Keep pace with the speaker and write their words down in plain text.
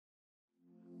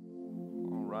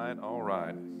right, all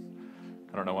right.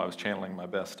 I don't know why I was channeling my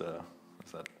best,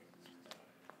 what's that?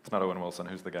 It's not Owen Wilson,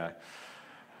 who's the guy?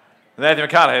 Matthew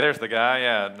McConaughey, there's the guy,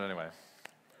 yeah, anyway.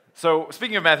 So,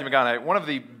 speaking of Matthew McConaughey, one of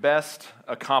the best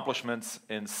accomplishments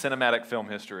in cinematic film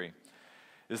history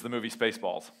is the movie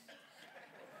Spaceballs.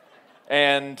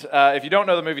 And if you don't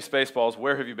know the movie Spaceballs,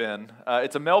 where have you been?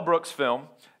 It's a Mel Brooks film,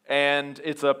 and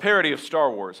it's a parody of Star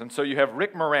Wars. And so you have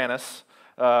Rick Moranis,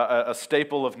 a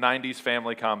staple of 90s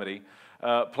family comedy,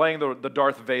 playing the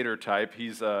Darth Vader type.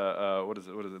 He's, what is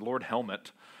it, Lord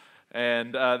Helmet.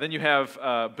 And then you have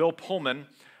Bill Pullman,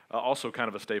 also kind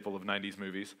of a staple of 90s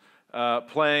movies,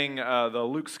 playing the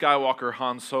Luke Skywalker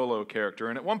Han Solo character.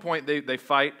 And at one point, they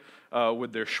fight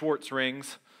with their Schwartz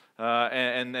rings,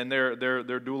 and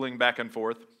they're dueling back and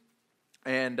forth.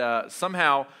 And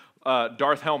somehow,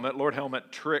 Darth Helmet, Lord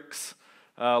Helmet, tricks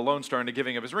Lone Star into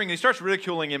giving up his ring. And he starts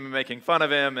ridiculing him and making fun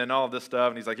of him and all of this stuff.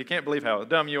 And he's like, you can't believe how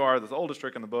dumb you are. That's the oldest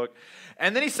trick in the book.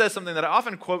 And then he says something that I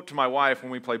often quote to my wife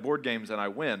when we play board games and I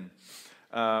win.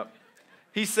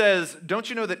 He says, don't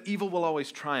you know that evil will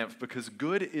always triumph because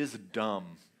good is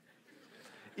dumb?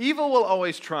 Evil will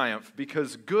always triumph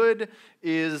because good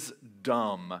is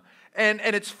dumb. And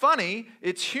it's funny,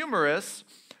 it's humorous,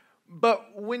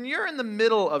 but when you're in the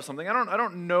middle of something, I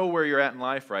don't know where you're at in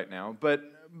life right now, but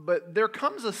there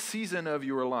comes a season of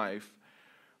your life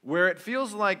where it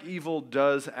feels like evil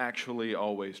does actually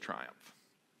always triumph.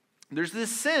 There's this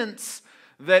sense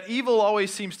that evil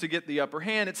always seems to get the upper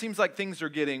hand. It seems like things are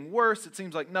getting worse. It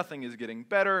seems like nothing is getting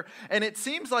better. And it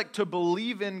seems like to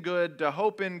believe in good, to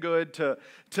hope in good, to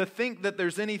think that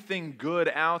there's anything good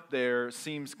out there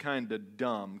seems kind of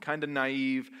dumb, kind of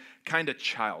naive, kind of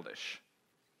childish.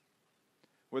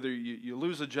 Whether you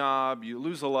lose a job, you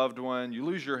lose a loved one, you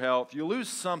lose your health, you lose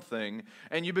something,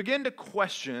 and you begin to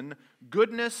question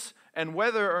goodness and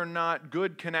whether or not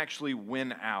good can actually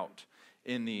win out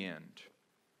in the end.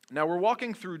 Now, we're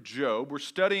walking through Job. We're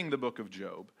studying the book of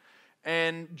Job.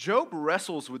 And Job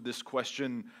wrestles with this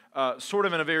question sort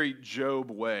of in a very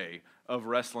Job way of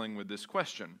wrestling with this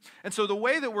question. And so the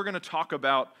way that we're going to talk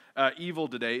about evil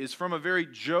today is from a very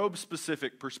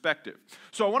Job-specific perspective.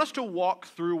 So I want us to walk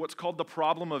through what's called the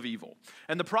problem of evil.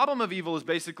 And the problem of evil is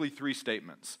basically three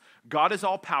statements. God is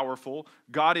all-powerful,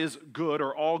 God is good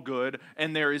or all good,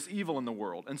 and there is evil in the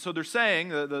world. And so they're saying,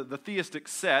 the theistic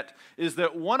set, is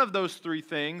that one of those three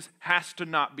things has to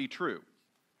not be true.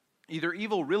 Either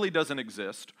evil really doesn't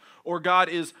exist, or God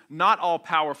is not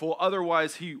all-powerful,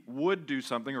 otherwise he would do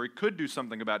something, or he could do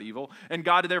something about evil, and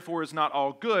God therefore is not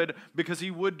all good because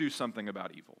he would do something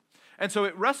about evil. And so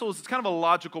it wrestles, it's kind of a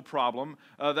logical problem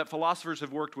that philosophers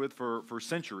have worked with for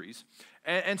centuries.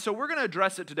 And so we're going to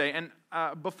address it today. And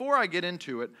before I get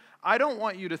into it, I don't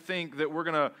want you to think that we're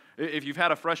going to, if you've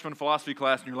had a freshman philosophy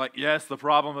class and you're like, yes, the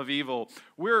problem of evil,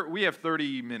 we have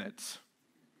 30 minutes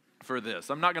for this.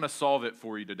 I'm not going to solve it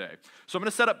for you today. So I'm going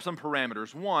to set up some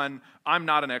parameters. One, I'm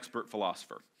not an expert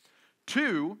philosopher.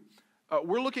 Two,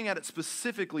 we're looking at it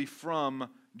specifically from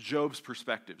Job's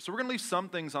perspective. So we're going to leave some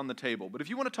things on the table. But if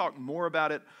you want to talk more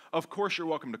about it, of course you're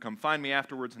welcome to come find me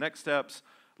afterwards. Next steps,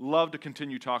 love to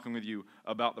continue talking with you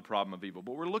about the problem of evil.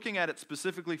 But we're looking at it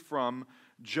specifically from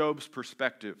Job's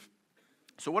perspective.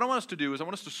 So what I want us to do is I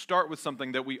want us to start with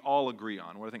something that we all agree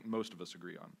on, what I think most of us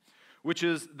agree on, which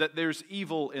is that there's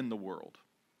evil in the world.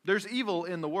 There's evil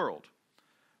in the world.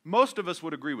 Most of us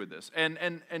would agree with this.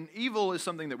 And evil is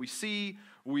something that we see,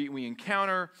 we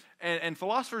encounter, and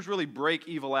philosophers really break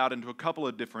evil out into a couple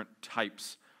of different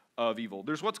types of evil.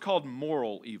 There's what's called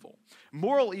moral evil.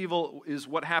 Moral evil is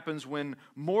what happens when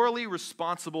morally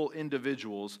responsible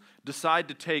individuals decide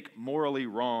to take morally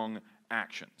wrong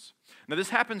actions. Now, this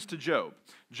happens to Job.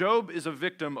 Job is a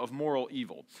victim of moral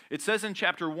evil. It says in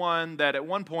chapter 1 that at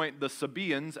one point the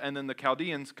Sabaeans and then the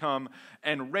Chaldeans come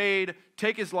and raid,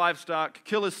 take his livestock,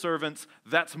 kill his servants.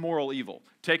 That's moral evil.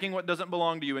 Taking what doesn't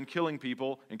belong to you and killing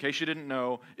people, in case you didn't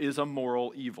know, is a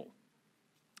moral evil.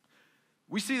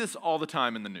 We see this all the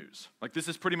time in the news. Like, this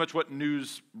is pretty much what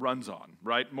news runs on,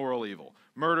 right? Moral evil.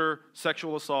 Murder,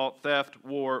 sexual assault, theft,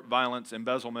 war, violence,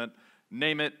 embezzlement.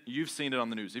 Name it, you've seen it on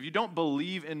the news. If you don't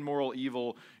believe in moral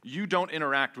evil, you don't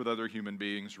interact with other human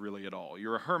beings really at all.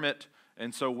 You're a hermit,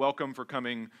 and so welcome for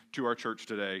coming to our church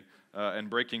today and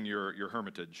breaking your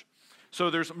hermitage. So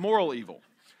there's moral evil.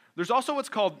 There's also what's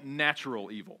called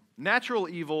natural evil. Natural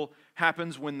evil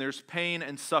happens when there's pain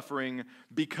and suffering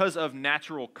because of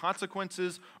natural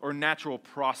consequences or natural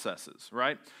processes,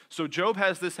 right? So Job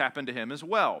has this happen to him as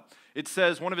well. It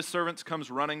says one of his servants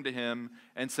comes running to him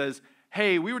and says,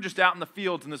 hey, we were just out in the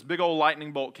fields and this big old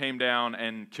lightning bolt came down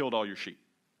and killed all your sheep.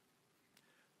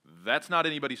 That's not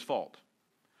anybody's fault.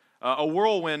 A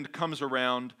whirlwind comes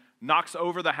around knocks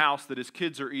over the house that his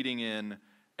kids are eating in,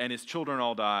 and his children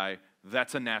all die,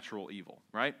 that's a natural evil,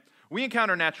 right? We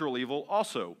encounter natural evil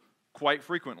also quite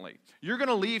frequently. You're going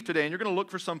to leave today, and you're going to look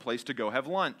for some place to go have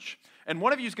lunch. And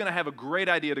one of you is going to have a great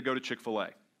idea to go to Chick-fil-A.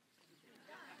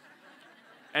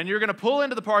 And you're going to pull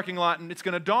into the parking lot, and it's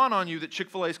going to dawn on you that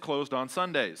Chick-fil-A is closed on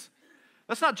Sundays.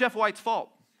 That's not Jeff White's fault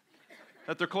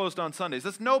that they're closed on Sundays.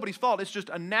 That's nobody's fault. It's just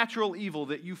a natural evil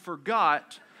that you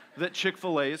forgot that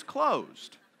Chick-fil-A is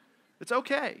closed. It's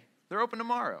okay. They're open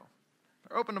tomorrow.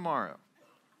 They're open tomorrow.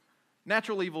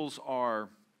 Natural evils are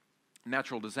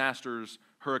natural disasters,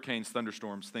 hurricanes,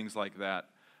 thunderstorms, things like that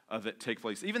that take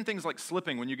place. Even things like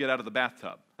slipping when you get out of the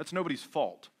bathtub. That's nobody's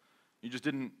fault. You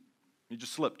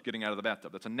just slipped getting out of the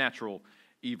bathtub. That's a natural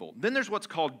evil. Then there's what's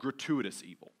called gratuitous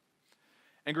evil.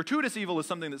 And gratuitous evil is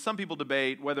something that some people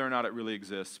debate whether or not it really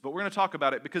exists, but we're going to talk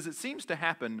about it because it seems to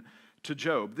happen to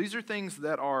Job. These are things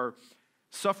that are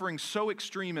suffering so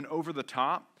extreme and over the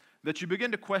top that you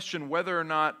begin to question whether or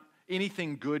not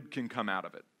anything good can come out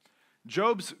of it.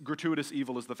 Job's gratuitous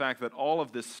evil is the fact that all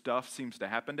of this stuff seems to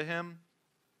happen to him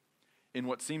in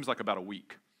what seems like about a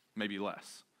week, maybe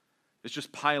less. It's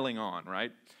just piling on,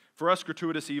 right? For us,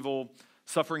 gratuitous evil,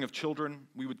 suffering of children,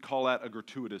 we would call that a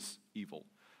gratuitous evil.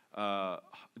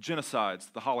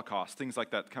 Genocides, the Holocaust, things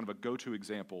like that, kind of a go-to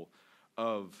example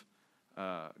of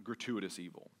gratuitous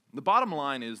evil. The bottom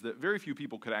line is that very few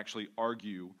people could actually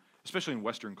argue, especially in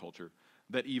Western culture,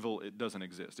 that evil, it doesn't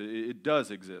exist. It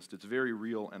does exist. It's very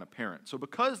real and apparent. So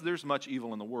because there's much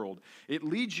evil in the world, it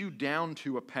leads you down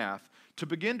to a path to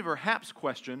begin to perhaps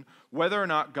question whether or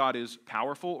not God is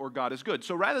powerful or God is good.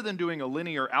 So rather than doing a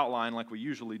linear outline like we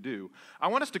usually do, I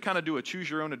want us to kind of do a choose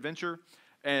your own adventure,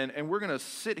 and we're going to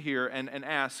sit here and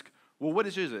ask, well, what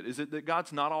is it? Is it that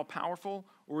God's not all powerful,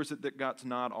 or is it that God's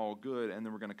not all good? And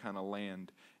then we're going to kind of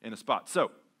land in a spot.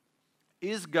 So,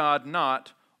 is God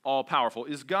not all powerful?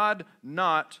 Is God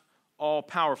not all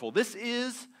powerful? This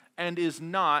is and is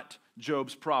not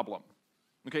Job's problem.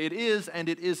 Okay, it is and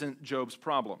it isn't Job's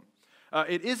problem.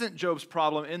 It isn't Job's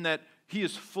problem in that he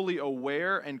is fully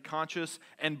aware and conscious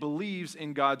and believes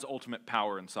in God's ultimate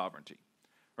power and sovereignty.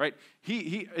 Right?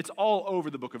 It's all over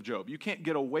the book of Job. You can't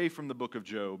get away from the book of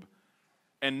Job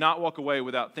and not walk away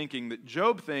without thinking that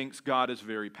Job thinks God is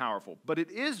very powerful. But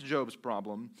it is Job's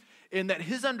problem in that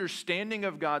his understanding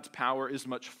of God's power is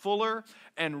much fuller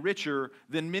and richer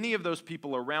than many of those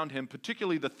people around him,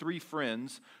 particularly the three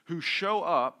friends who show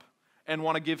up and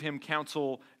want to give him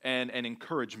counsel and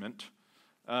encouragement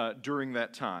during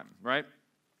that time, right?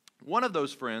 One of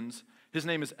those friends, his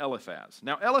name is Eliphaz.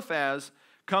 Now, Eliphaz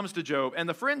comes to Job, and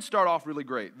the friends start off really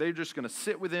great. They're just going to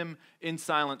sit with him in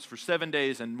silence for 7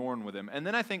 days and mourn with him. And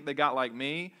then I think they got like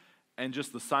me, and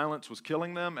just the silence was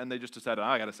killing them, and they just decided,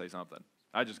 I got to say something.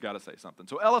 I just got to say something.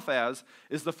 So Eliphaz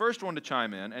is the first one to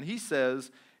chime in, and he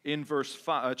says in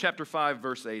chapter 5,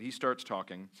 verse 8, he starts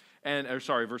talking.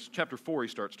 Chapter 4, he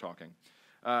starts talking.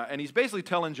 And he's basically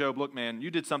telling Job, look, man, you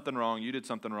did something wrong, you did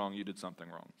something wrong, you did something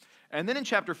wrong. And then in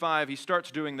chapter 5, he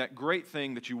starts doing that great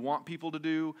thing that you want people to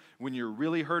do when you're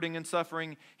really hurting and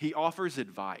suffering. He offers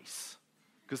advice,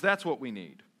 because that's what we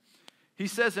need. He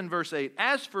says in verse 8,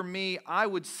 as for me, I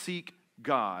would seek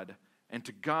God, and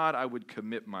to God I would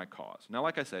commit my cause. Now,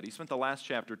 like I said, he spent the last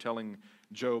chapter telling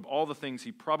Job all the things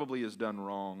he probably has done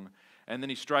wrong, and then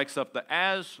he strikes up the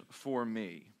as for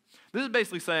me. This is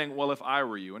basically saying, well, if I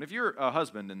were you, and if you're a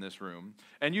husband in this room,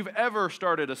 and you've ever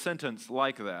started a sentence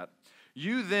like that,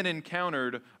 you then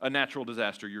encountered a natural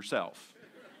disaster yourself.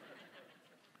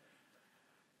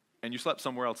 And you slept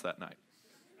somewhere else that night.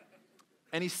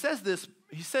 And he says this,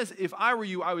 he says, if I were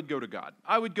you, I would go to God.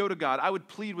 I would go to God. I would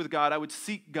plead with God. I would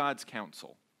seek God's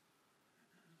counsel.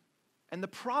 And the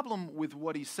problem with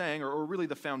what he's saying, or really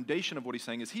the foundation of what he's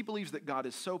saying, is he believes that God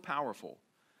is so powerful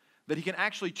that he can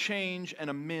actually change and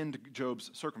amend Job's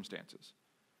circumstances.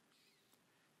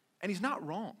 And he's not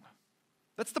wrong.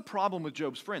 That's the problem with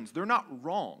Job's friends. They're not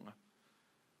wrong.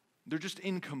 They're just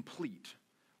incomplete.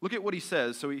 Look at what he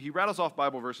says. So he rattles off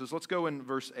Bible verses. Let's go in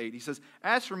verse 8. He says,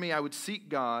 as for me, I would seek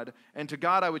God, and to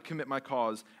God I would commit my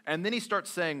cause. And then he starts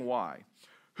saying why.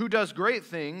 Who does great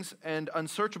things and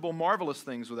unsearchable marvelous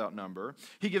things without number.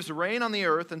 He gives rain on the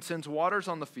earth and sends waters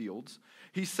on the fields.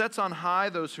 He sets on high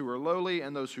those who are lowly,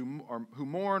 and those who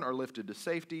mourn are lifted to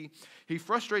safety. He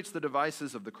frustrates the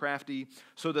devices of the crafty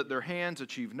so that their hands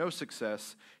achieve no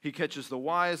success. He catches the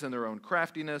wise in their own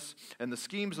craftiness, and the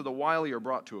schemes of the wily are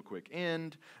brought to a quick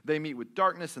end. They meet with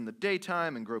darkness in the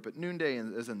daytime and grope at noonday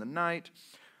as in the night.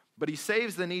 But he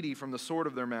saves the needy from the sword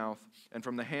of their mouth and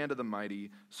from the hand of the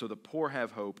mighty, so the poor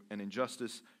have hope, and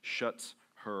injustice shuts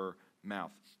her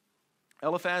mouth.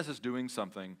 Eliphaz is doing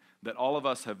something that all of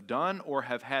us have done or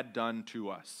have had done to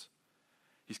us.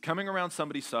 He's coming around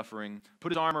somebody suffering,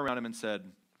 put his arm around him and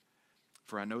said,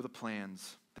 "For I know the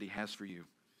plans that he has for you.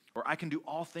 Or I can do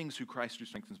all things through Christ who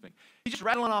strengthens me." He's just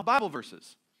rattling off Bible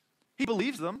verses. He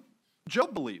believes them.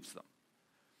 Job believes them.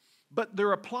 But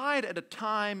they're applied at a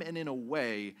time and in a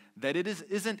way that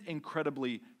isn't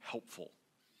incredibly helpful.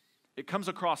 It comes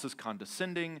across as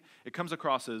condescending. It comes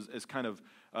across as kind of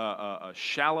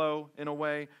shallow in a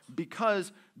way,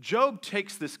 because Job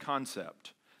takes this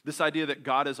concept, this idea that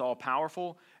God is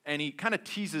all-powerful, and he kind of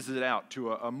teases it out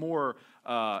to a more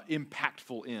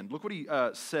impactful end. Look what he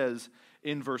says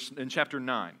in chapter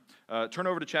 9. Turn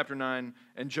over to chapter 9,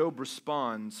 and Job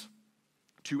responds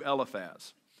to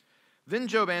Eliphaz. Then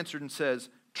Job answered and says,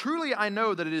 "Truly I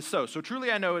know that it is so." So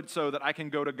truly I know it's so that I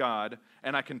can go to God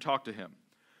and I can talk to him.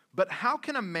 "But how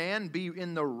can a man be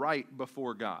in the right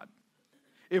before God?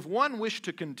 If one wished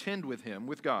to contend with him,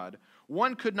 with God,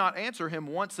 one could not answer him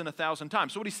once in 1,000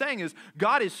 times." So what he's saying is,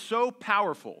 God is so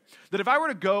powerful that if I were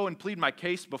to go and plead my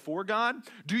case before God,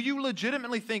 do you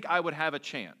legitimately think I would have a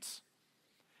chance?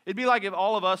 It'd be like if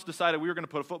all of us decided we were going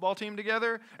to put a football team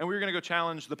together and we were going to go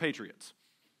challenge the Patriots.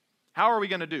 How are we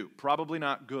going to do? Probably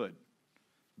not good.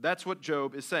 That's what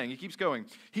Job is saying. He keeps going.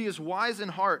 "He is wise in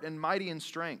heart and mighty in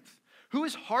strength. Who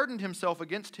has hardened himself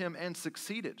against him and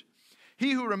succeeded?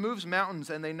 He who removes mountains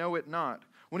and they know it not,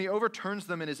 when he overturns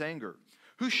them in his anger.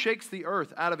 Who shakes the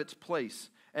earth out of its place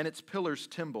and its pillars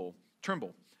tremble?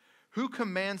 Who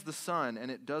commands the sun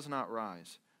and it does not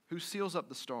rise? Who seals up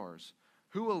the stars?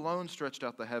 Who alone stretched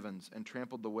out the heavens and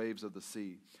trampled the waves of the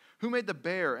sea? Who made the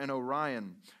bear and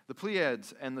Orion, the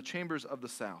Pleiades and the chambers of the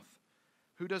south?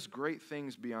 Who does great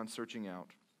things beyond searching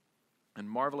out and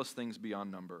marvelous things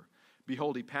beyond number?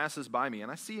 Behold, he passes by me,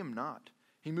 and I see him not.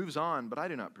 He moves on, but I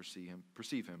do not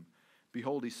perceive him.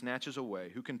 Behold, he snatches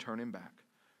away. Who can turn him back?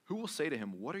 Who will say to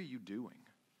him, 'What are you doing?'"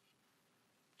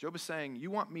 Job is saying, you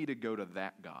want me to go to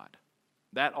that God,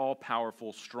 that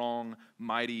all-powerful, strong,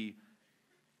 mighty,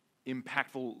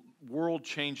 impactful,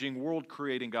 world-changing,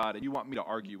 world-creating God, and you want me to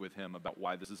argue with him about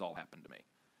why this has all happened to me.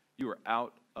 You are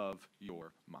out of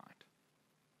your mind.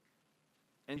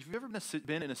 And if you've ever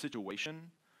been in a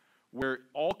situation where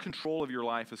all control of your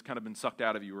life has kind of been sucked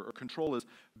out of you, or control has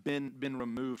been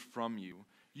removed from you,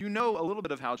 you know a little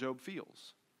bit of how Job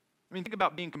feels. I mean, think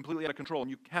about being completely out of control, and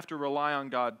you have to rely on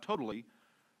God totally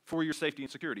for your safety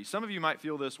and security. Some of you might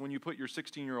feel this when you put your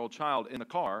 16-year-old child in a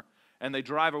car and they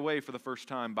drive away for the first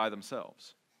time by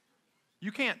themselves.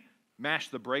 You can't mash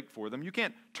the brake for them. You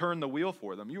can't turn the wheel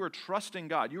for them. You are trusting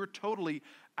God. You are totally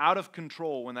out of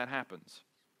control when that happens.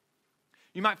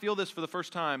 You might feel this for the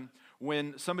first time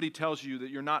when somebody tells you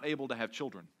that you're not able to have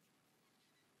children.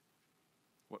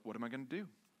 What am I going to do?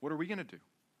 What are we going to do?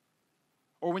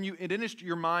 Or when it enters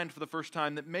your mind for the first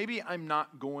time that maybe I'm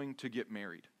not going to get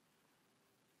married.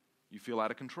 You feel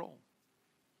out of control.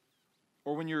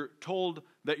 Or when you're told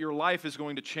that your life is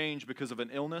going to change because of an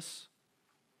illness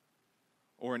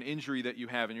or an injury that you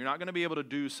have, and you're not going to be able to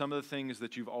do some of the things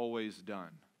that you've always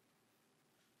done.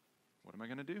 What am I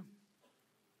going to do?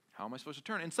 How am I supposed to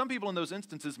turn? And some people in those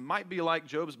instances might be like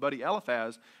Job's buddy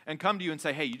Eliphaz and come to you and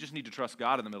say, "Hey, you just need to trust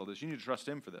God in the middle of this. You need to trust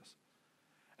him for this."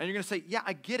 And you're going to say, "Yeah,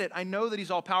 I get it. I know that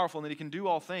he's all powerful and that he can do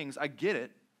all things. I get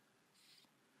it.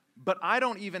 But I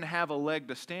don't even have a leg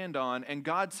to stand on, and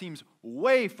God seems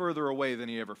way further away than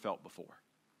he ever felt before."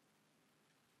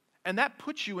 And that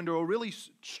puts you into a really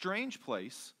strange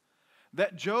place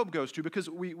that Job goes to, because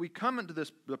we come into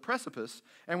the precipice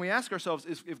and we ask ourselves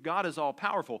if God is all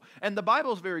powerful. And the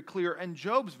Bible is very clear, and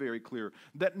Job's very clear,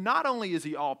 that not only is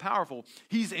he all powerful,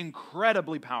 he's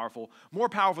incredibly powerful, more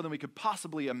powerful than we could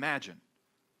possibly imagine.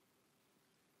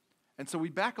 And so we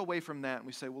back away from that and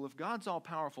we say, well, if God's all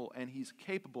powerful and he's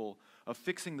capable of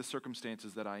fixing the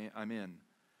circumstances that I'm in,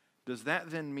 does that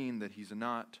then mean that he's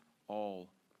not all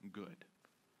good?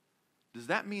 Does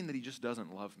that mean that he just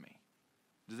doesn't love me?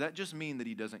 Does that just mean that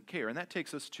he doesn't care? And that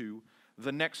takes us to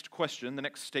the next question, the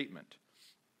next statement.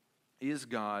 Is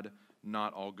God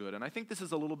not all good? And I think this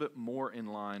is a little bit more in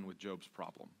line with Job's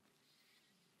problem.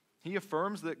 He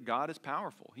affirms that God is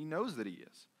powerful. He knows that he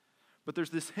is. But there's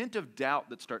this hint of doubt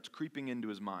that starts creeping into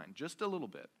his mind, just a little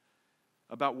bit,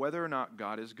 about whether or not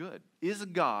God is good. Is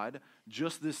God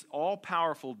just this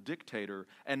all-powerful dictator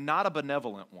and not a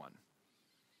benevolent one?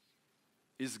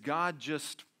 Is God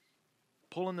just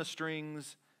pulling the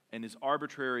strings and is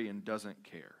arbitrary and doesn't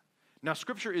care? Now,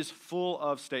 Scripture is full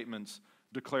of statements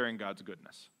declaring God's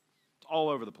goodness. It's all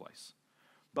over the place.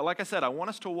 But like I said, I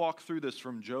want us to walk through this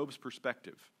from Job's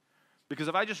perspective. Because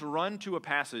if I just run to a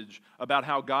passage about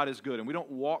how God is good and we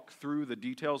don't walk through the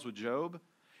details with Job,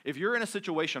 If you're in a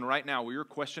situation right now where you're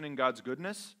questioning God's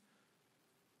goodness,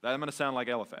 I'm going to sound like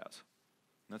Eliphaz.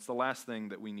 That's the last thing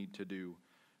that we need to do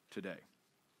today.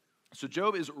 So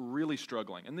Job is really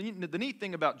struggling. And the neat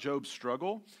thing about Job's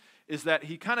struggle is that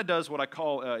he kind of does what I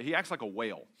call, he acts like a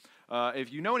whale.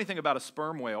 If you know anything about a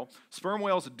sperm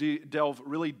whales delve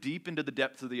really deep into the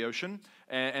depths of the ocean,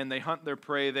 and they hunt their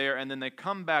prey there, and then they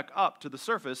come back up to the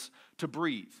surface to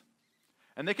breathe.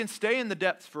 And they can stay in the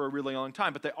depths for a really long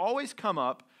time, but they always come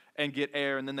up and get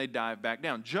air, and then they dive back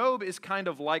down. Job is kind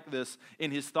of like this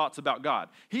in his thoughts about God.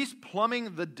 He's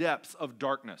plumbing the depths of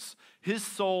darkness. His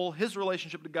soul, his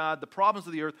relationship to God, the problems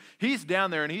of the earth, he's down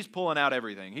there and he's pulling out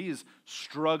everything. He's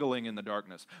struggling in the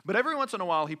darkness. But every once in a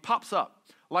while, he pops up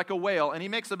like a whale, and he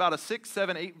makes about a 6,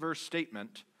 7, 8 verse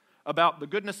statement about the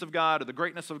goodness of God or the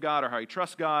greatness of God or how he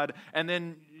trusts God, and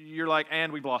then you're like,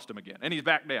 and we've lost him again, and he's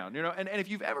back down. And if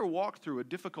you've ever walked through a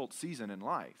difficult season in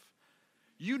life,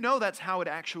 you know that's how it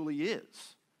actually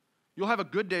is. You'll have a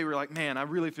good day where you're like, man, I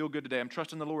really feel good today. I'm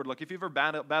trusting the Lord. Like if you've ever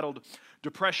battled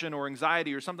depression or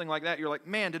anxiety or something like that, you're like,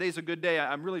 man, today's a good day.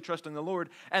 I'm really trusting the Lord.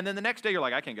 And then the next day you're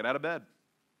like, I can't get out of bed.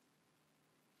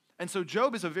 And so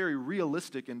Job is a very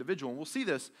realistic individual. And we'll see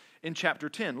this in chapter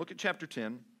 10. Look at chapter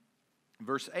 10,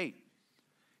 verse 8.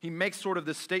 He makes sort of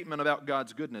this statement about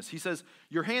God's goodness. He says,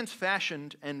 your hands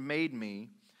fashioned and made me,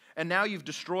 and now you've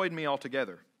destroyed me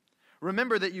altogether.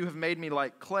 Remember that you have made me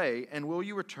like clay, and will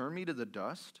you return me to the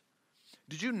dust?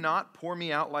 Did you not pour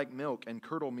me out like milk and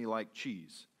curdle me like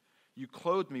cheese? You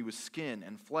clothed me with skin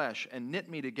and flesh and knit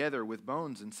me together with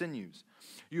bones and sinews.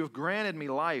 You have granted me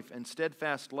life and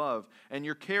steadfast love, and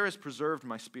your care has preserved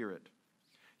my spirit.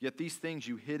 Yet these things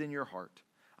you hid in your heart.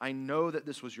 I know that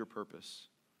this was your purpose.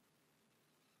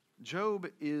 Job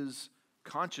is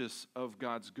conscious of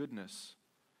God's goodness.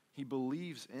 He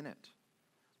believes in it.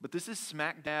 But this is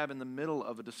smack dab in the middle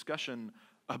of a discussion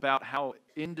about how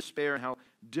in despair and how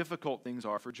difficult things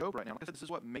are for Job right now. Like I said, this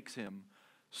is what makes him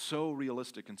so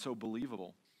realistic and so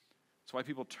believable. That's why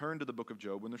people turn to the book of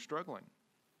Job when they're struggling.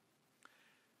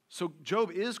 So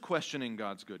Job is questioning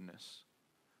God's goodness,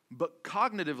 but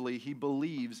cognitively he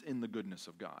believes in the goodness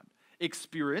of God.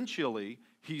 Experientially,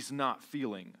 he's not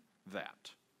feeling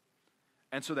that.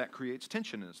 And so that creates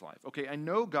tension in his life. Okay, I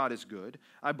know God is good.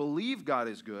 I believe God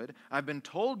is good. I've been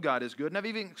told God is good. And I've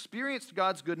even experienced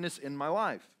God's goodness in my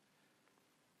life.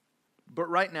 But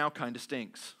right now kind of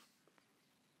stinks.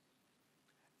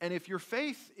 And if your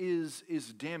faith is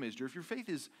damaged, or if your faith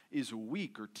is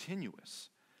weak or tenuous,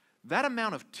 that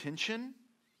amount of tension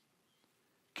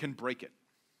can break it.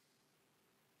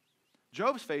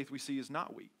 Job's faith, we see, is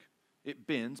not weak. It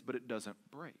bends, but it doesn't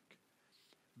break.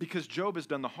 Because Job has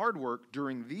done the hard work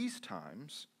during these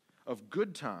times, of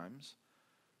good times,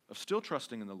 of still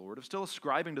trusting in the Lord, of still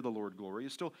ascribing to the Lord glory,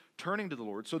 of still turning to the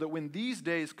Lord, so that when these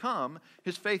days come,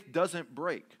 his faith doesn't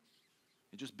break.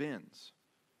 It just bends.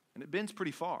 And it bends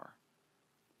pretty far,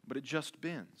 but it just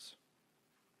bends.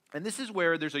 And this is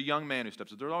where there's a young man who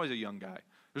steps up. There's always a young guy.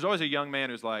 There's always a young man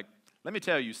who's like, let me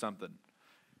tell you something.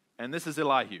 And this is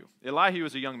Elihu. Elihu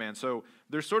is a young man. So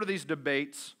there's sort of these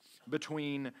debates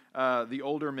between the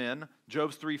older men,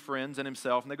 Job's 3 friends and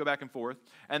himself, and they go back and forth.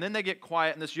 And then they get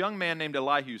quiet, and this young man named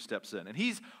Elihu steps in. And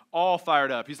he's all fired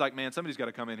up. He's like, man, somebody's got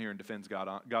to come in here and defend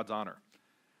God's honor.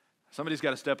 Somebody's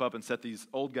got to step up and set these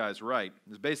old guys right,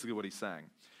 is basically what he's saying.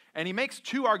 And he makes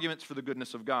 2 arguments for the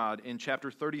goodness of God in chapter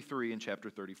 33 and chapter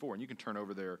 34. And you can turn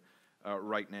over there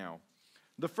right now.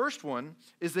 The first one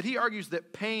is that he argues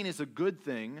that pain is a good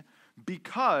thing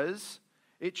because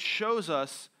it shows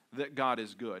us that God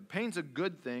is good. Pain's a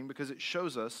good thing because it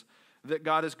shows us that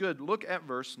God is good. Look at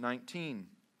verse 19.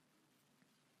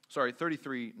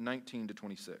 33, 19 to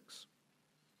 26.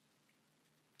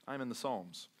 I'm in the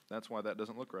Psalms. That's why that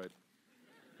doesn't look right.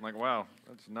 I'm like, wow,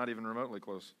 that's not even remotely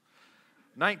close.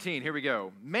 19, here we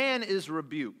go. Man is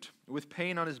rebuked with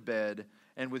pain on his bed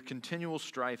and with continual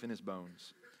strife in his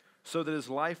bones, so that his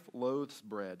life loathes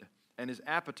bread and his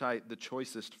appetite the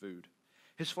choicest food.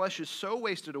 His flesh is so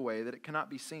wasted away that it cannot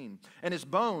be seen, and his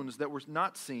bones that were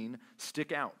not seen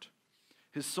stick out.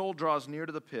 His soul draws near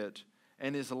to the pit,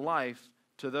 and his life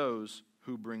to those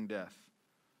who bring death.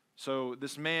 So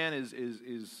this man is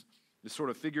this sort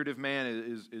of figurative man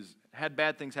is had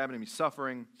bad things happen to him. He's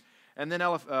suffering. And then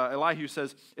Elihu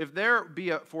says, if there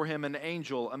be for him an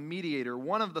angel, a mediator,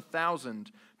 one of the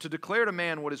 1,000, to declare to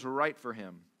man what is right for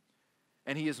him,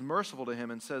 and he is merciful to him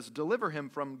and says, deliver him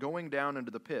from going down into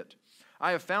the pit.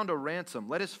 I have found a ransom.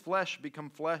 Let his flesh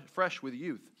become fresh with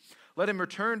youth. Let him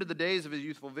return to the days of his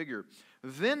youthful vigor.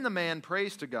 Then the man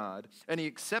prays to God, and he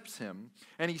accepts him,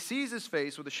 and he sees his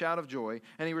face with a shout of joy,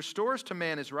 and he restores to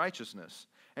man his righteousness.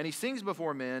 And he sings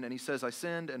before men, and he says, I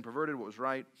sinned and perverted what was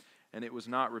right, and it was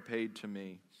not repaid to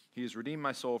me. He has redeemed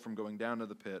my soul from going down to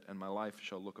the pit, and my life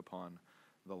shall look upon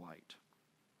the light.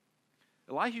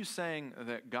 Elihu's saying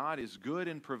that God is good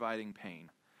in providing pain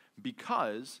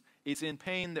because it's in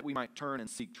pain that we might turn and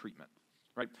seek treatment.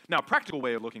 Right? Now, a practical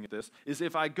way of looking at this is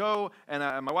if I go and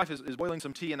my wife is boiling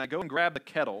some tea, and I go and grab the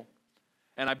kettle,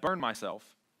 and I burn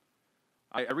myself,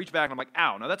 I reach back and I'm like,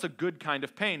 ow. Now, that's a good kind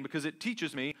of pain because it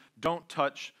teaches me don't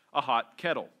touch a hot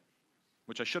kettle,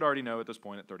 which I should already know at this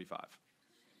point at 35.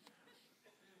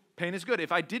 Pain is good.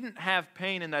 If I didn't have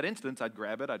pain in that instance, I'd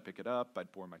grab it, I'd pick it up,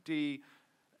 I'd pour my tea,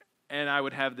 and I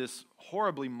would have this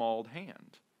horribly mauled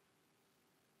hand.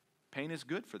 Pain is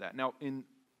good for that. Now, in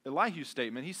Elihu's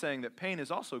statement, he's saying that pain is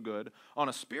also good on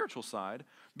a spiritual side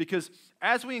because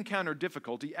as we encounter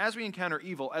difficulty, as we encounter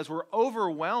evil, as we're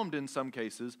overwhelmed in some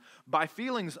cases by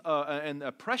feelings and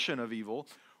oppression of evil,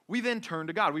 we then turn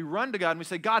to God. We run to God and we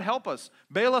say, God, help us,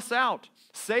 bail us out,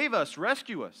 save us,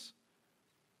 rescue us.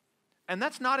 And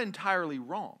that's not entirely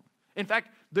wrong. In fact,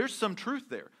 there's some truth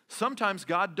there. Sometimes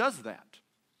God does that.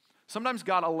 Sometimes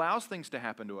God allows things to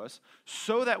happen to us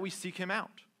so that we seek him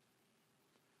out.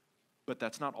 But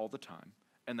that's not all the time,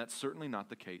 and that's certainly not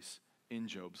the case in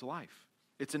Job's life.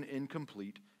 It's an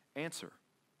incomplete answer.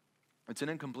 It's an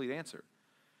incomplete answer.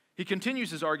 He continues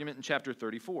his argument in chapter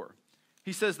 34.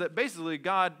 He says that basically,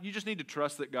 God, you just need to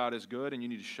trust that God is good, and you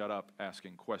need to shut up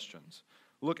asking questions.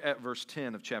 Look at verse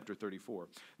 10 of chapter 34.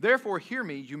 Therefore, hear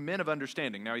me, you men of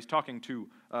understanding. Now, he's talking to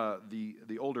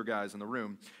the older guys in the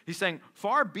room. He's saying,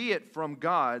 far be it from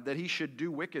God that he should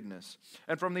do wickedness,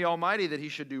 and from the Almighty that he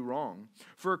should do wrong.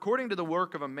 For according to the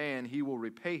work of a man he will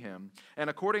repay him, and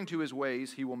according to his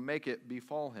ways he will make it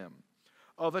befall him.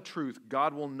 Of a truth,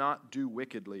 God will not do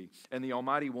wickedly, and the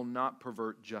Almighty will not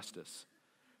pervert justice.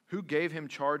 Who gave him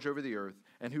charge over the earth,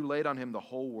 and who laid on him the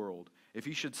whole world? If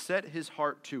he should set his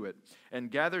heart to it,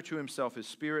 and gather to himself his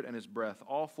spirit and his breath,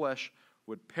 all flesh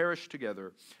would perish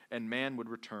together, and man would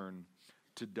return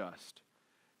to dust.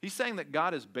 He's saying that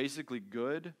God is basically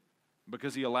good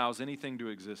because he allows anything to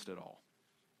exist at all.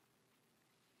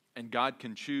 And God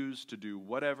can choose to do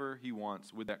whatever he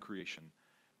wants with that creation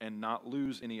and not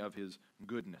lose any of his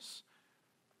goodness.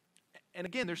 And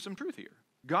again, there's some truth here.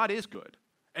 God is good.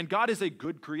 And God is a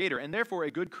good creator. And therefore,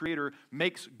 a good creator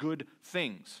makes good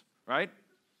things. Right?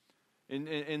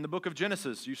 In the book of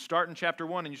Genesis, you start in chapter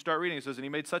 1 and you start reading. It says, and he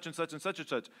made such and such and such and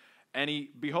such. And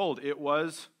behold, it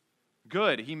was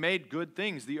good. He made good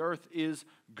things. The earth is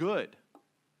good.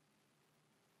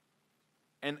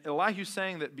 And Elihu's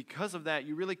saying that because of that,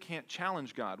 you really can't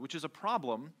challenge God, which is a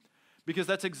problem because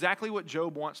that's exactly what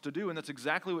Job wants to do, and that's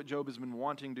exactly what Job has been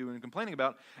wanting to do and complaining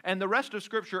about. And the rest of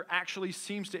Scripture actually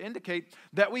seems to indicate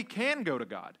that we can go to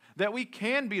God, that we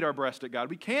can beat our breast at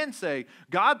God. We can say,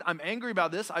 God, I'm angry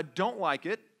about this, I don't like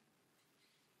it,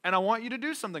 and I want you to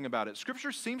do something about it.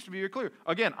 Scripture seems to be very clear.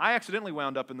 Again, I accidentally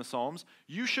wound up in the Psalms.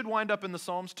 You should wind up in the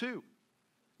Psalms too,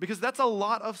 because that's a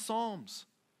lot of Psalms.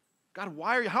 God,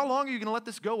 how long are you going to let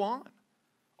this go on?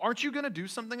 Aren't you going to do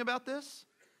something about this?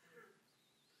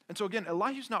 And so again,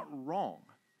 Elihu's not wrong.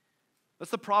 That's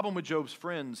the problem with Job's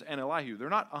friends and Elihu. They're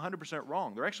not 100%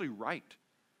 wrong. They're actually right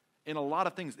in a lot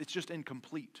of things. It's just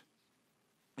incomplete.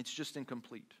 It's just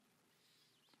incomplete.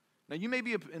 Now, you may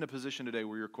be in a position today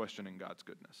where you're questioning God's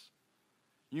goodness.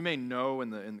 You may know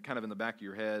in the back of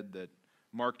your head that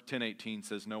Mark 10:18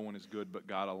 says no one is good but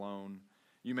God alone.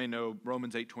 You may know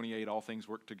Romans 8:28, all things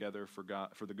work together for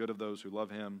the good of those who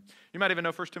love him. You might even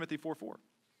know 1 Timothy 4:4,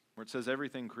 where it says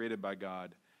everything created by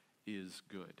God is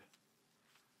good.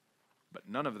 But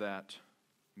none of that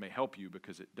may help you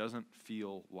because it doesn't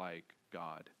feel like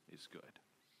God is good.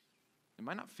 It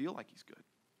might not feel like he's good.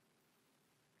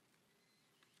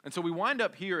 And so we wind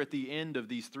up here at the end of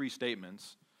these three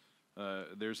statements.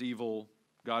 There's evil,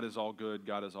 God is all good,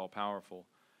 God is all powerful.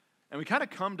 And we kind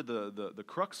of come to the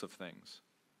crux of things.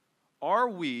 Are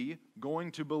we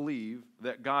going to believe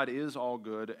that God is all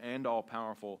good and all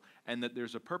powerful and that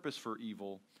there's a purpose for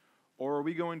evil? Or are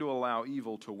we going to allow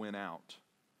evil to win out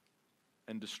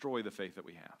and destroy the faith that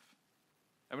we have?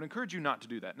 I would encourage you not to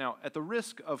do that. Now, at the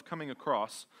risk of coming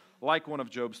across like one of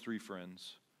Job's three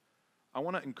friends, I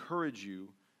want to encourage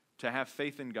you to have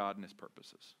faith in God and his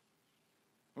purposes.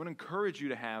 I want to encourage you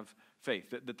to have faith,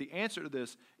 that the answer to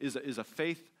this is a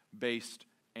faith-based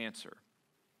answer.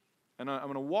 And I'm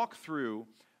going to walk through,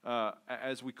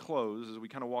 as we close, as we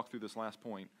kind of walk through this last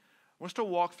point, I want us to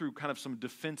walk through kind of some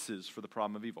defenses for the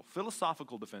problem of evil,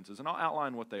 philosophical defenses, and I'll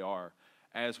outline what they are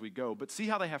as we go, but see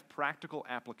how they have practical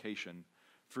application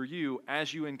for you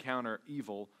as you encounter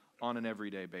evil on an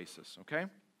everyday basis, okay?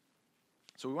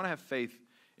 So we want to have faith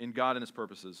in God and his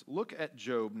purposes. Look at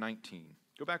Job 19.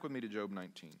 Go back with me to Job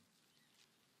 19.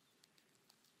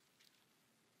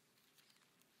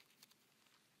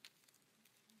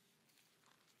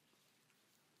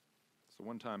 It's the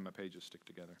one time my pages stick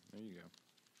together. There you go.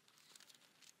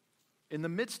 In the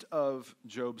midst of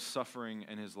Job's suffering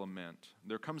and his lament,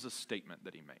 there comes a statement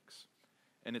that he makes.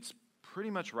 And it's pretty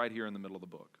much right here in the middle of the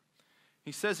book.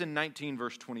 He says in 19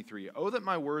 verse 23, "Oh, that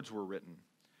my words were written.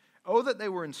 Oh, that they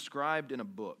were inscribed in a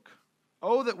book.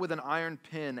 Oh, that with an iron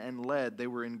pen and lead they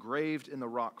were engraved in the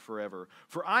rock forever.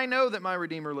 For I know that my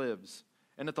Redeemer lives,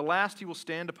 and at the last he will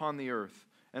stand upon the earth.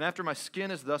 And after my skin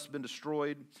has thus been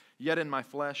destroyed, yet in my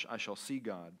flesh I shall see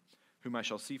God, whom I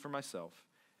shall see for myself.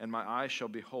 And my eyes shall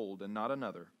behold, and not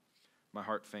another. My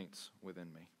heart faints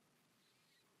within me."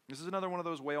 This is another one of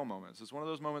those whale moments. It's one of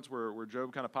those moments where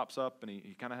Job kind of pops up and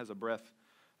he kind of has a breath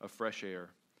of fresh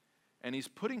air. And he's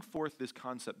putting forth this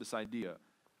concept, this idea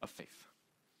of faith.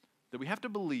 That we have to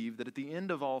believe that at the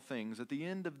end of all things, at the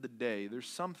end of the day, there's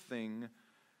something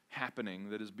happening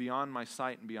that is beyond my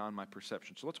sight and beyond my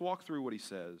perception. So let's walk through what he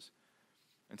says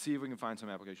and see if we can find some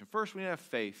application. First, we need to have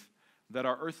faith that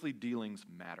our earthly dealings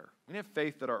matter. We need to have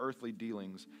faith that our earthly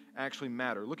dealings actually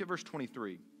matter. Look at verse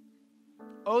 23.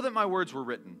 "Oh, that my words were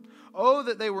written. Oh,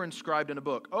 that they were inscribed in a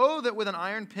book. Oh, that with an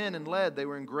iron pen and lead they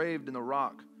were engraved in the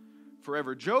rock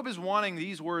forever." Job is wanting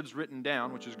these words written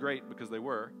down, which is great because they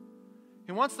were.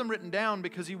 He wants them written down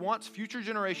because he wants future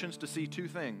generations to see two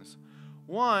things.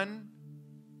 One,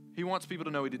 he wants people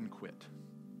to know he didn't quit,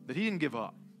 that he didn't give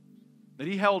up, that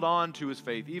he held on to his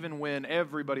faith even when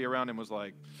everybody around him was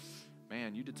like,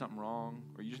 "Man, you did something wrong,"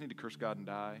 or "You just need to curse God and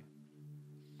die."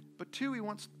 But two, he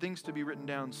wants things to be written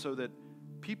down so that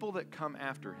people that come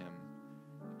after him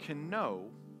can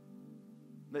know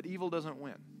that evil doesn't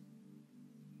win.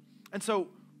 And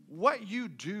so what you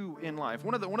do in life,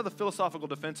 one of the philosophical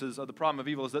defenses of the problem of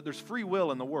evil is that there's free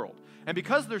will in the world. And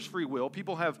because there's free will,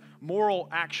 people have moral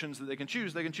actions that they can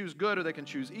choose. They can choose good or they can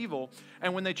choose evil.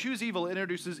 And when they choose evil, it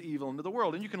introduces evil into the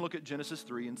world. And you can look at Genesis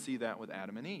 3 and see that with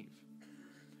Adam and Eve.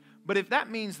 But if that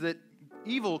means that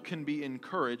evil can be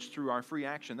encouraged through our free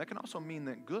action, that can also mean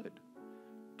that good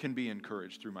can be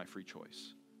encouraged through my free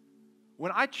choice.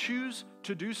 When I choose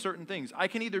to do certain things, I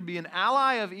can either be an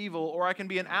ally of evil or I can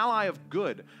be an ally of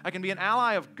good. I can be an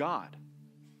ally of God.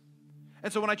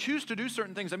 And so when I choose to do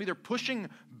certain things, I'm either pushing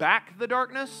back the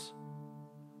darkness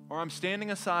or I'm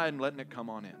standing aside and letting it come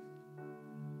on in.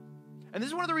 And this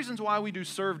is one of the reasons why we do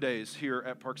serve days here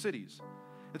at Park Cities.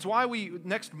 It's why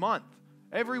next month,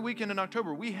 every weekend in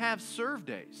October, we have serve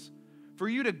days for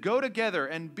you to go together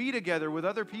and be together with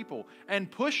other people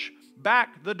and push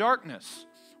back the darkness.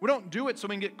 We don't do it so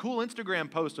we can get cool Instagram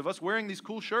posts of us wearing these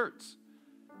cool shirts.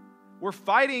 We're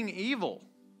fighting evil.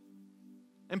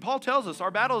 And Paul tells us our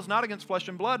battle is not against flesh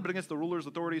and blood, but against the rulers,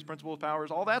 authorities, principles,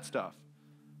 powers, all that stuff.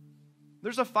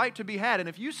 There's a fight to be had. And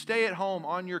if you stay at home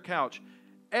on your couch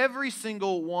every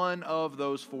single one of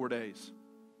those 4 days,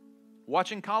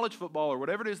 watching college football or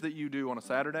whatever it is that you do on a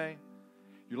Saturday,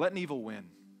 you're letting evil win.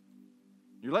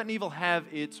 You're letting evil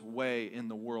have its way in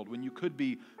the world when you could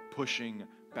be pushing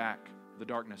back the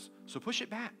darkness. So push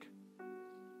it back.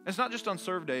 It's not just on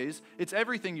serve days. It's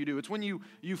everything you do. It's when you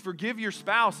forgive your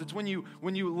spouse. It's when you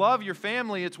love your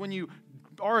family. It's when you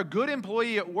are a good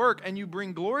employee at work and you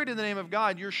bring glory to the name of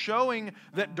God. You're showing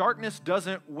that darkness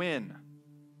doesn't win.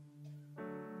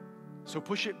 So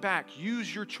push it back.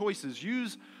 Use your choices.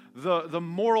 Use the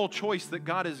moral choice that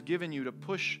God has given you to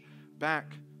push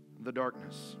back the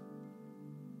darkness.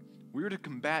 We are to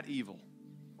combat evil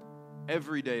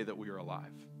every day that we are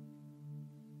alive.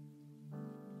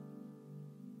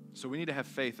 So we need to have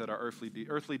faith that our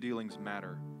earthly dealings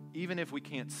matter, even if we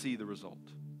can't see the result.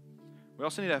 We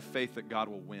also need to have faith that God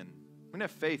will win. We need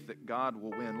to have faith that God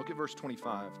will win. Look at verse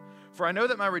 25. "For I know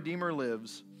that my Redeemer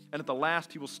lives, and at the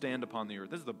last he will stand upon the earth."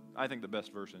 This is, I think, the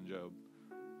best verse in Job.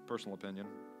 Personal opinion.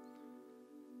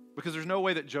 Because there's no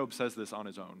way that Job says this on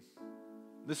his own.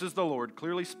 This is the Lord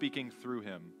clearly speaking through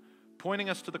him, pointing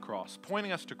us to the cross,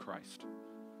 pointing us to Christ.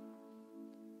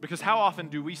 Because how often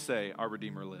do we say, "Our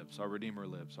Redeemer lives, our Redeemer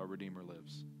lives, our Redeemer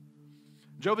lives"?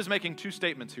 Job is making two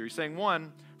statements here. He's saying,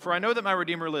 one, "For I know that my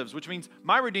Redeemer lives," which means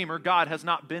my Redeemer, God, has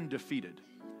not been defeated.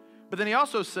 But then he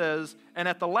also says, "And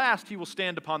at the last he will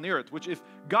stand upon the earth," which if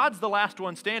God's the last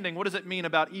one standing, what does it mean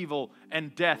about evil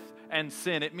and death and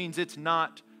sin? It means it's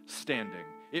not standing.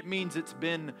 It means it's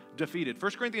been defeated.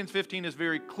 1 Corinthians 15 is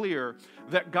very clear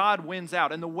that God wins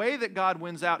out. And the way that God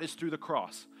wins out is through the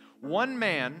cross. One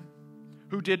man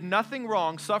who did nothing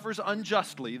wrong suffers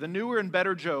unjustly. The newer and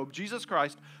better Job, Jesus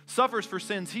Christ, suffers for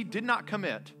sins he did not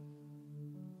commit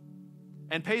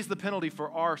and pays the penalty for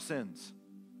our sins.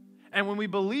 And when we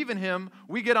believe in him,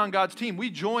 we get on God's team. We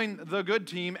join the good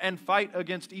team and fight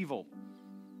against evil.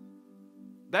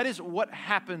 That is what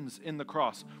happens in the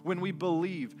cross when we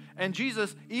believe. And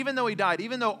Jesus, even though he died,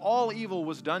 even though all evil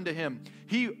was done to him,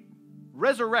 he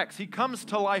resurrects. He comes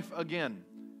to life again,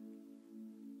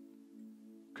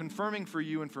 confirming for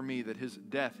you and for me that his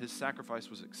death, his sacrifice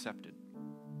was accepted.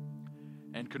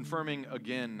 And confirming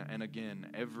again and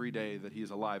again every day that he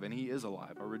is alive. And he is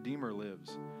alive. Our Redeemer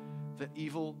lives. That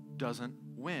evil doesn't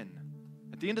win.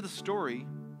 At the end of the story,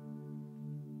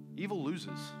 evil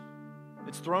loses.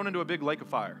 It's thrown into a big lake of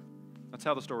fire. That's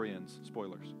how the story ends.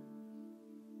 Spoilers.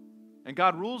 And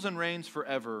God rules and reigns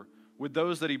forever with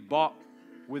those that he bought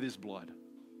with his blood.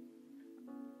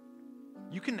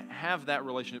 You can have that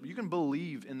relationship. You can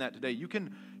believe in that today. You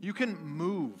can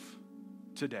move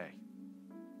today.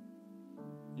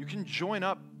 You can join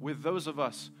up with those of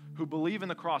us who believe in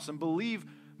the cross and believe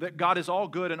that God is all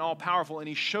good and all powerful, and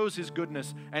he shows his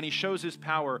goodness and he shows his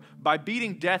power by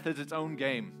beating death as its own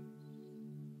game.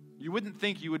 You wouldn't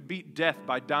think you would beat death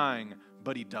by dying,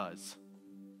 but he does.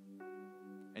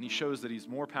 And he shows that he's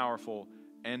more powerful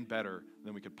and better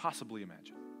than we could possibly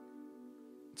imagine.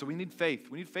 So we need faith.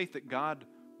 We need faith that God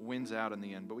wins out in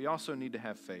the end, but we also need to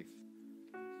have faith.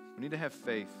 We need to have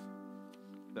faith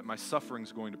that my suffering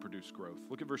is going to produce growth.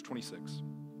 Look at verse 26.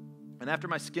 And after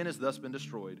my skin has thus been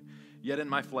destroyed, yet in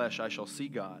my flesh I shall see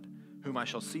God, whom I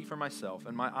shall see for myself,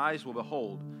 and my eyes will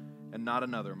behold, and not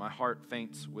another. My heart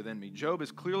faints within me. Job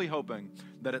is clearly hoping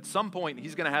that at some point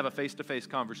he's going to have a face-to-face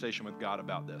conversation with God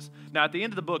about this. Now, at the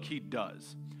end of the book, he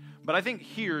does. But I think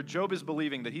here, Job is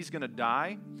believing that he's going to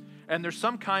die, and there's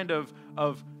some kind of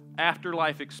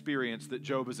afterlife experience that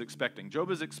Job is expecting.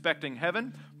 Job is expecting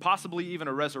heaven, possibly even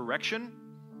a resurrection,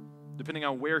 depending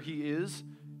on where he is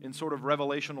in sort of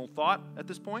revelational thought at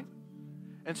this point.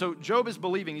 And so Job is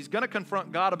believing he's going to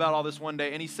confront God about all this one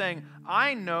day, and he's saying,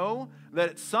 I know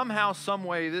that somehow, some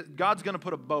way, that God's going to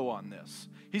put a bow on this.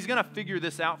 He's going to figure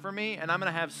this out for me, and I'm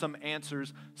going to have some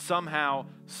answers somehow,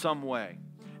 some way.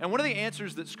 And one of the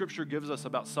answers that Scripture gives us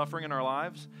about suffering in our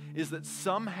lives is that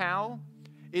somehow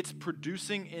it's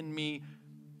producing in me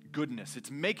goodness. It's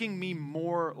making me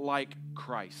more like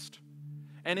Christ.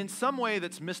 And in some way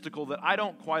that's mystical that I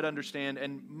don't quite understand,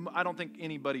 and I don't think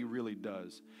anybody really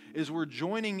does, is we're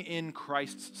joining in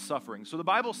Christ's suffering. So the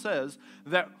Bible says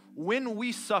that when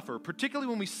we suffer, particularly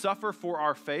when we suffer for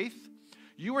our faith,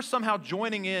 you are somehow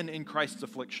joining in Christ's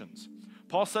afflictions.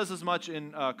 Paul says as much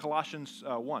in Colossians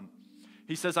 1.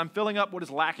 He says, I'm filling up what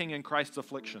is lacking in Christ's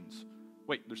afflictions.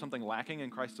 Wait, there's something lacking in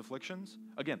Christ's afflictions?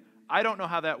 Again, I don't know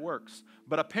how that works,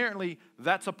 but apparently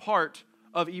that's a part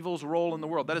of evil's role in the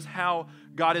world. That is how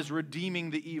God is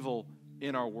redeeming the evil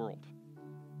in our world.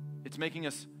 It's making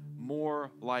us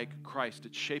more like Christ.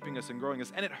 It's shaping us and growing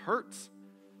us. And it hurts.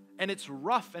 And it's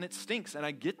rough and it stinks. And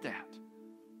I get that.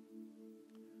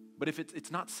 But if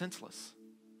it's not senseless.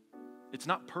 It's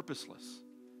not purposeless.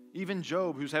 Even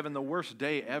Job, who's having the worst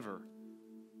day ever,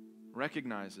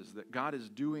 recognizes that God is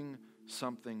doing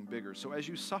something bigger. So as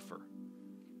you suffer,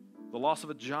 the loss of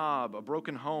a job, a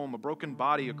broken home, a broken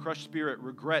body, a crushed spirit,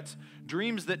 regrets,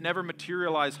 dreams that never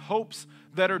materialize, hopes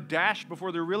that are dashed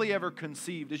before they're really ever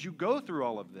conceived. As you go through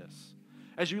all of this,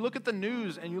 as you look at the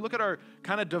news and you look at our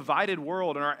kind of divided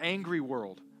world and our angry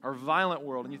world, our violent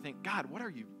world, and you think, God, what are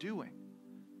you doing?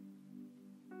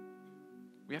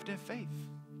 We have to have faith.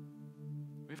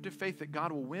 We have to have faith that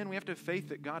God will win. We have to have faith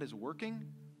that God is working.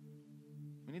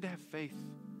 We need to have faith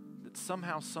that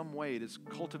somehow, some way, it is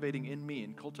cultivating in me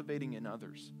and cultivating in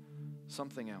others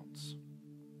something else.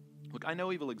 Look, I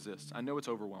know evil exists. I know it's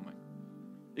overwhelming.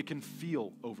 It can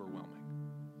feel overwhelming.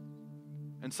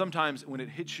 And sometimes when it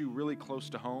hits you really close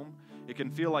to home, it can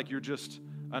feel like you're just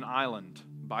an island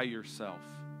by yourself.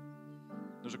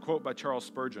 There's a quote by Charles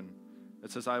Spurgeon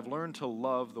that says, I've learned to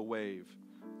love the wave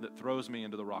that throws me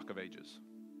into the rock of ages.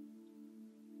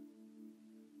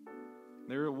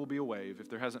 There will be a wave, if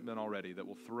there hasn't been already, that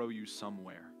will throw you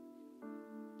somewhere.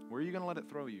 Where are you going to let it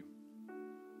throw you?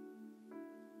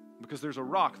 Because there's a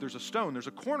rock, there's a stone, there's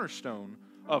a cornerstone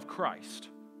of Christ.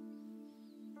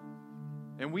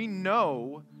 And we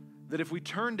know that if we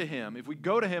turn to Him, if we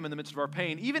go to Him in the midst of our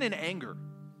pain, even in anger,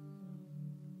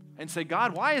 and say,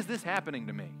 God, why is this happening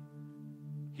to me?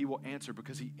 He will answer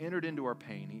because He entered into our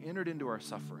pain. He entered into our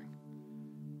suffering.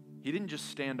 He didn't just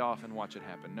stand off and watch it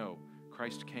happen. No.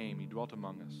 Christ came, He dwelt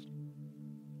among us.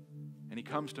 And He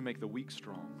comes to make the weak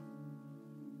strong.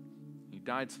 He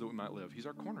died so that we might live. He's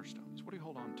our cornerstone. He's what we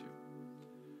hold on to.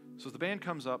 So as the band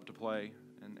comes up to play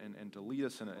and to lead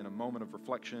us in a moment of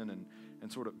reflection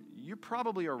and sort of, you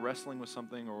probably are wrestling with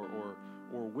something or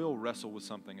will wrestle with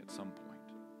something at some point.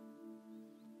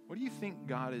 What do you think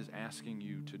God is asking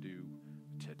you to do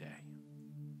today?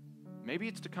 Maybe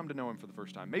it's to come to know him for the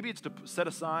first time. Maybe it's to set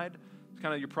aside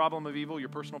kind of your problem of evil, your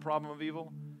personal problem of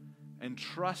evil, and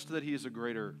trust that he has a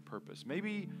greater purpose.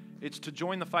 Maybe it's to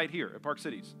join the fight here at Park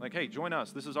Cities. Like, hey, join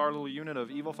us. This is our little unit of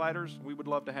evil fighters. We would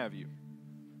love to have you.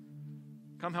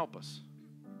 Come help us.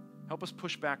 Help us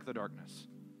push back the darkness.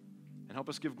 And help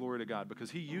us give glory to God,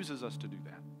 because he uses us to do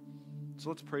that. So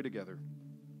let's pray together.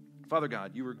 Father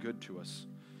God, you are good to us.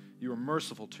 You are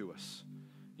merciful to us.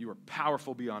 You are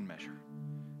powerful beyond measure.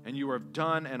 And you have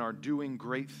done and are doing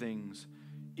great things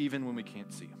even when we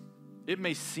can't see them. It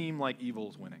may seem like evil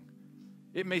is winning.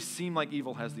 It may seem like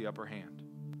evil has the upper hand.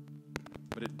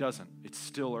 But it doesn't. It's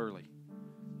still early.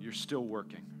 You're still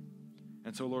working.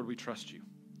 And so, Lord, we trust you.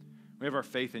 We have our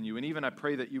faith in you. And even I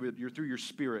pray that you through your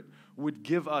Spirit, would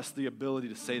give us the ability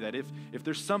to say that. If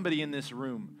there's somebody in this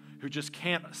room who just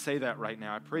can't say that right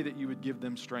now, I pray that you would give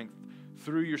them strength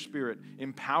through your Spirit.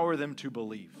 Empower them to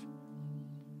believe.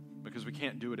 Because we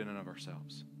can't do it in and of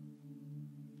ourselves.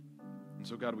 And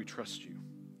so, God, we trust you.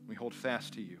 We hold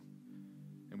fast to you.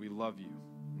 And we love you.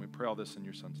 And we pray all this in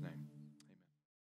your Son's name.